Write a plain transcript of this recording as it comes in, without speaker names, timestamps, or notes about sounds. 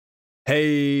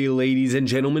Hey ladies and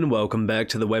gentlemen, welcome back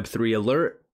to the Web3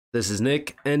 Alert. This is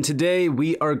Nick, and today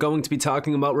we are going to be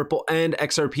talking about Ripple and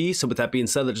XRP. So with that being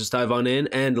said, let's just dive on in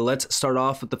and let's start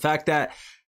off with the fact that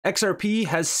XRP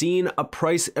has seen a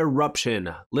price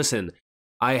eruption. Listen,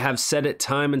 I have said it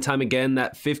time and time again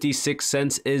that 56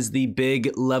 cents is the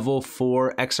big level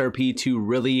for XRP to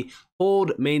really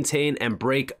hold, maintain, and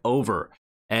break over.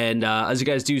 And as you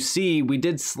guys do see, we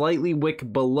did slightly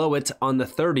wick below it on the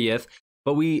 30th,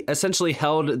 but we essentially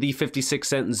held the 56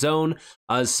 cent zone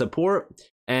as support,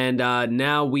 and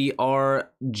now we are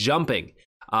jumping.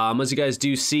 As you guys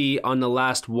do see on the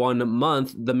last 1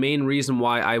 month, the main reason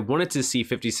why I wanted to see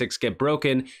 56 get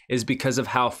broken is because of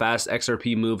how fast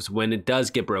XRP moves when it does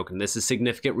get broken. This is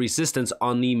significant resistance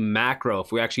on the macro.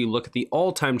 If we actually look at the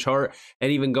all-time chart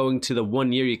and even going to the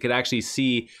 1 year, you could actually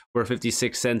see where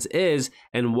 56 cents is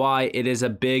and why it is a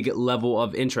big level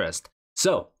of interest.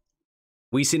 So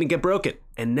we've seen it get broken,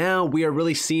 and now we are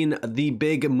really seeing the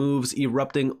big moves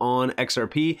erupting on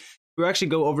XRP. We actually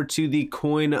go over to the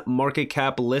coin market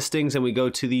cap listings and we go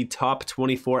to the top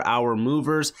 24-hour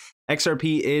movers.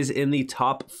 XRP is in the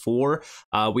top 4.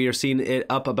 We are seeing it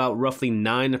up about roughly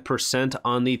 9%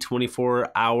 on the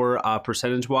 24-hour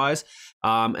percentage-wise,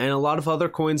 and a lot of other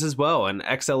coins as well. And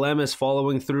XLM is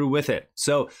following through with it.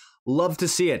 So love to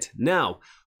see it. Now,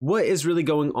 what is really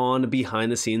going on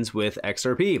behind the scenes with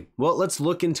XRP? Well, let's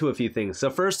look into a few things.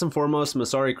 So first and foremost,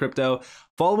 Masari Crypto,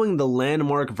 following the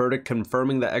landmark verdict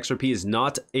confirming that XRP is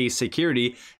not a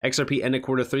security, XRP ended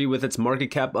Q3 with its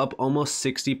market cap up almost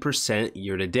 60%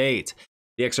 year to date.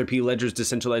 The XRP Ledger's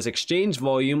decentralized exchange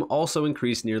volume also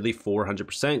increased nearly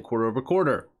 400% quarter over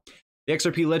quarter. The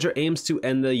XRP Ledger aims to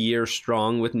end the year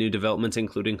strong with new developments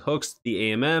including hooks, the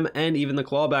AMM, and even the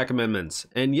clawback amendments.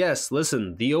 And yes,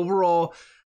 listen, the overall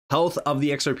health of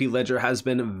the XRP Ledger has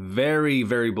been very,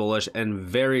 very bullish and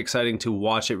very exciting to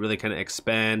watch it really kind of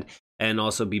expand and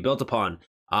also be built upon.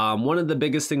 One of the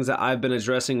biggest things that I've been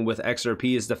addressing with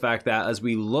XRP is the fact that as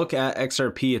we look at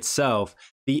XRP itself,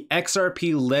 the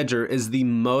XRP Ledger is the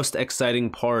most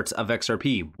exciting part of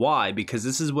XRP. Why? Because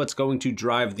this is what's going to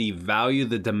drive the value,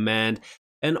 the demand,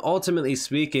 and ultimately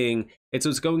speaking, it's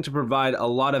what's going to provide a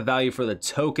lot of value for the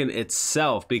token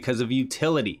itself because of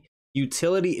utility.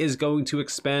 Utility is going to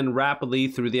expand rapidly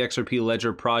through the XRP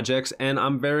Ledger projects, and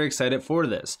I'm very excited for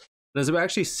this. And as we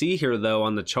actually see here, though,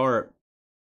 on the chart,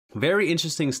 very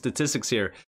interesting statistics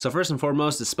here. So first and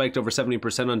foremost, it spiked over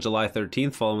 70% on July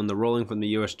 13th following the ruling from the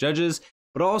US judges,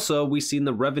 but also we've seen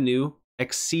the revenue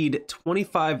exceed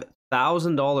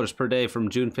 $25,000 per day from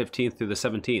June 15th through the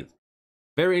 17th.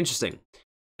 Very interesting.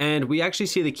 And we actually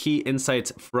see the key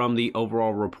insights from the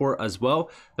overall report as well.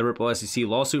 The Ripple SEC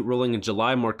lawsuit ruling in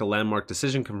July marked a landmark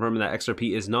decision confirming that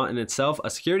XRP is not in itself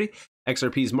a security.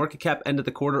 XRP's market cap ended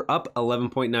the quarter up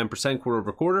 11.9% quarter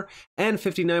over quarter and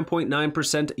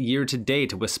 59.9% year to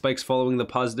date, with spikes following the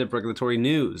positive regulatory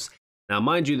news. Now,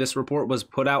 mind you, this report was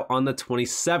put out on the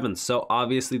 27th, so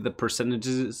obviously the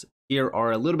percentages here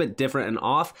are a little bit different and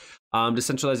off.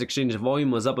 Decentralized exchange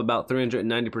volume was up about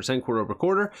 390% quarter over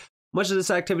quarter. Much of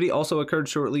this activity also occurred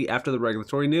shortly after the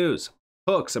regulatory news.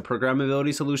 Hooks, a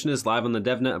programmability solution, is live on the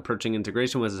DevNet, approaching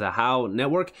integration with Zahao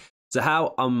Network.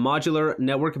 Zahao, a modular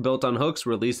network built on hooks,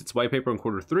 released its white paper in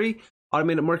Q3.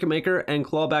 Automated market maker and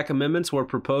clawback amendments were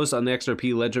proposed on the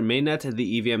XRP Ledger mainnet,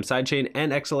 the EVM sidechain,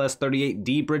 and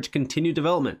XLS38D bridge continued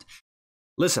development.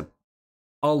 Listen,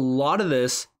 a lot of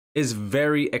this is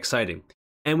very exciting.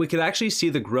 And we could actually see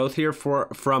the growth here from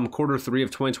Q3 of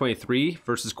 2023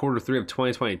 versus Q3 of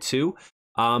 2022.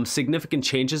 Significant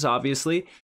changes, obviously.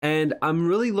 And I'm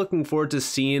really looking forward to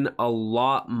seeing a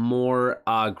lot more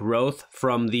growth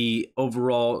from the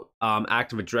overall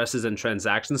active addresses and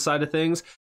transaction side of things.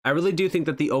 I really do think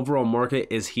that the overall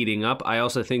market is heating up. I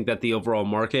also think that the overall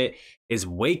market is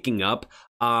waking up.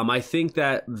 I think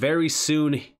that very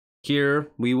soon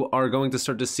here we are going to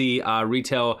start to see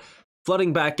retail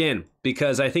flooding back in,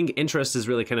 because I think interest is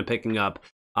really kind of picking up.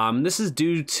 This is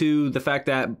due to the fact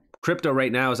that crypto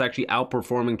right now is actually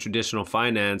outperforming traditional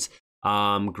finance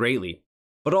greatly.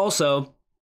 But also,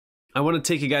 I want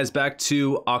to take you guys back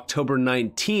to October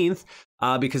 19th,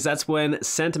 because that's when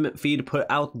Sentiment Feed put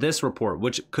out this report,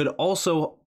 which could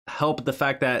also help the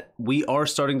fact that we are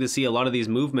starting to see a lot of these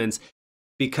movements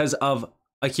because of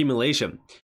accumulation.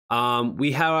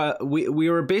 We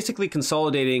were basically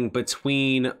consolidating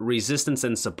between resistance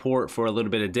and support for a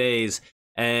little bit of days,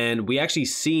 and we actually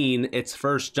seen its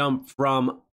first jump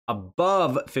from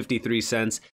above 53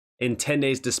 cents in 10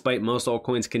 days, despite most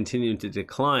altcoins continuing to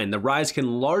decline. The rise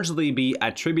can largely be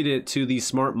attributed to the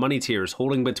smart money tiers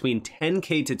holding between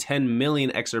 10K to 10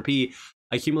 million XRP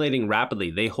accumulating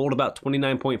rapidly. They hold about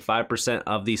 29.5%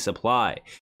 of the supply.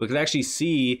 We could actually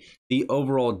see the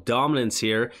overall dominance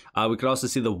here. We could also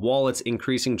see the wallets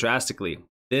increasing drastically.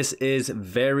 This is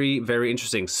very, very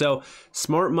interesting. So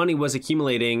smart money was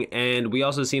accumulating, and we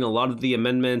also seen a lot of the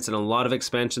amendments and a lot of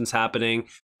expansions happening.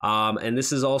 And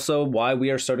this is also why we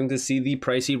are starting to see the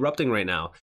price erupting right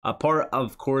now. A part,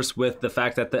 of course, with the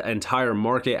fact that the entire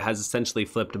market has essentially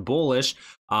flipped bullish,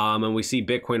 and we see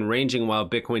Bitcoin ranging while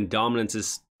Bitcoin dominance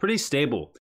is pretty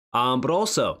stable. But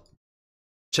also,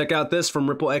 check out this from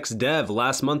Ripple X Dev.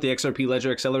 Last month, the XRP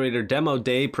Ledger Accelerator Demo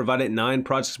Day provided 9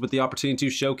 projects with the opportunity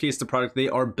to showcase the product they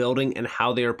are building and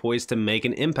how they are poised to make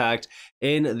an impact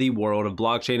in the world of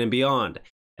blockchain and beyond.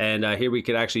 And here we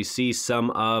could actually see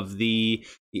some of the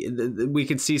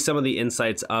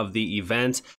insights of the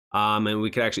event, and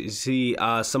we could actually see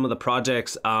some of the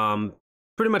projects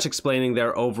pretty much explaining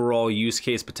their overall use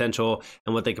case potential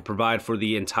and what they could provide for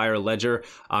the entire ledger,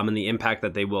 and the impact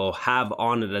that they will have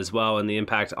on it as well, and the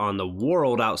impact on the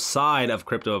world outside of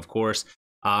crypto, of course.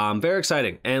 Very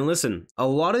exciting. And listen, a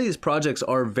lot of these projects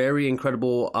are very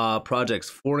incredible projects.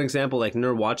 For an example, like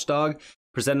Ner Watchdog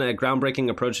presented a groundbreaking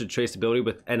approach to traceability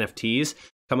with NFTs.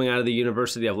 Coming out of the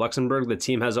University of Luxembourg, the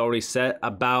team has already set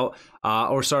about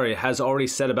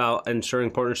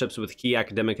ensuring partnerships with key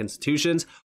academic institutions.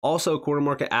 Also, Quarter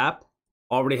Market app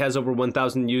already has over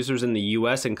 1,000 users in the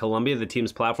US and Colombia. The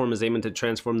team's platform is aiming to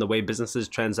transform the way businesses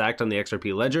transact on the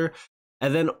XRP ledger.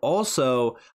 And then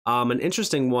also, an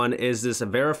interesting one is this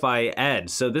Verify Ed.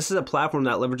 So this is a platform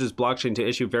that leverages blockchain to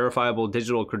issue verifiable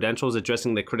digital credentials,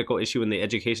 addressing the critical issue in the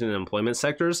education and employment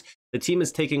sectors. The team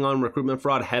is taking on recruitment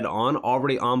fraud head on,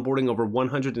 already onboarding over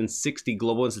 160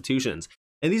 global institutions.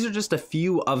 And these are just a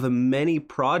few of the many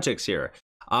projects here.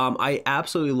 I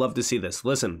absolutely love to see this.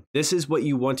 Listen, this is what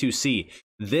you want to see.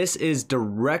 This is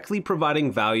directly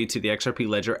providing value to the XRP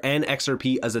ledger and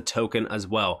XRP as a token as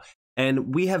well.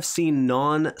 And we have seen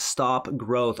non-stop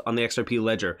growth on the XRP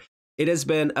ledger. It has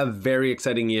been a very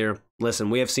exciting year. Listen,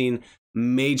 we have seen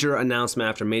major announcement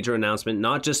after major announcement,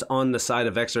 not just on the side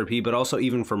of XRP, but also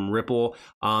even from Ripple,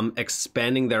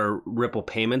 expanding their Ripple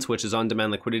payments, which is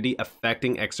on-demand liquidity,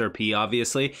 affecting XRP,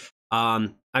 obviously.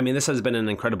 I mean, this has been an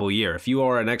incredible year. If you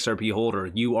are an XRP holder,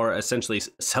 you are essentially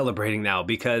celebrating now,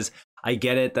 because I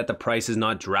get it that the price is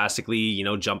not drastically,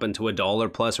 jumping to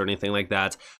 $1 plus or anything like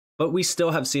that. But we still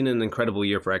have seen an incredible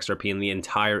year for XRP in the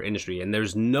entire industry, and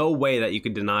there's no way that you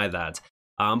could deny that.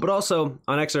 But also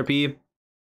on XRP,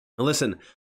 listen,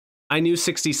 I knew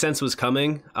 60 cents was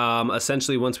coming,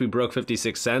 essentially once we broke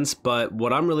 56 cents. But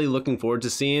what I'm really looking forward to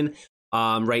seeing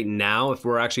right now, if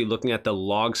we're actually looking at the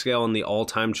log scale on the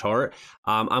all-time chart,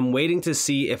 I'm waiting to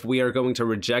see if we are going to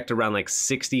reject around like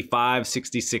 65,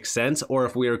 66 cents, or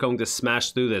if we are going to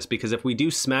smash through this. Because if we do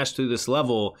smash through this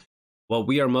level, well,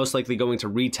 we are most likely going to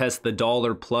retest the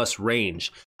 $1 plus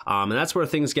range. And that's where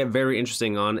things get very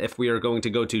interesting on if we are going to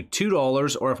go to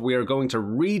 $2 or if we are going to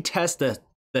retest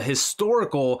the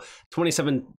historical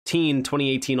 2017,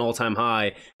 2018 all-time high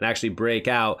and actually break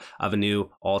out of a new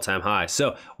all-time high.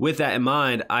 So with that in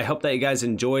mind, I hope that you guys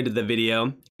enjoyed the video.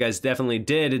 If you guys definitely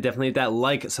did, definitely hit that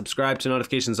like, subscribe to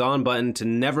notifications on button to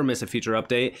never miss a future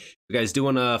update. If you guys do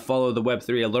want to follow the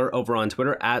Web3 Alert over on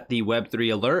Twitter at the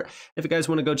Web3 Alert. If you guys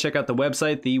want to go check out the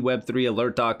website,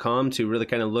 theweb3alert.com, to really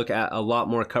kind of look at a lot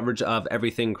more coverage of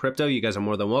everything crypto, you guys are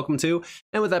more than welcome to.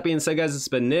 And with that being said, guys, it's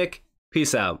been Nick.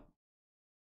 Peace out.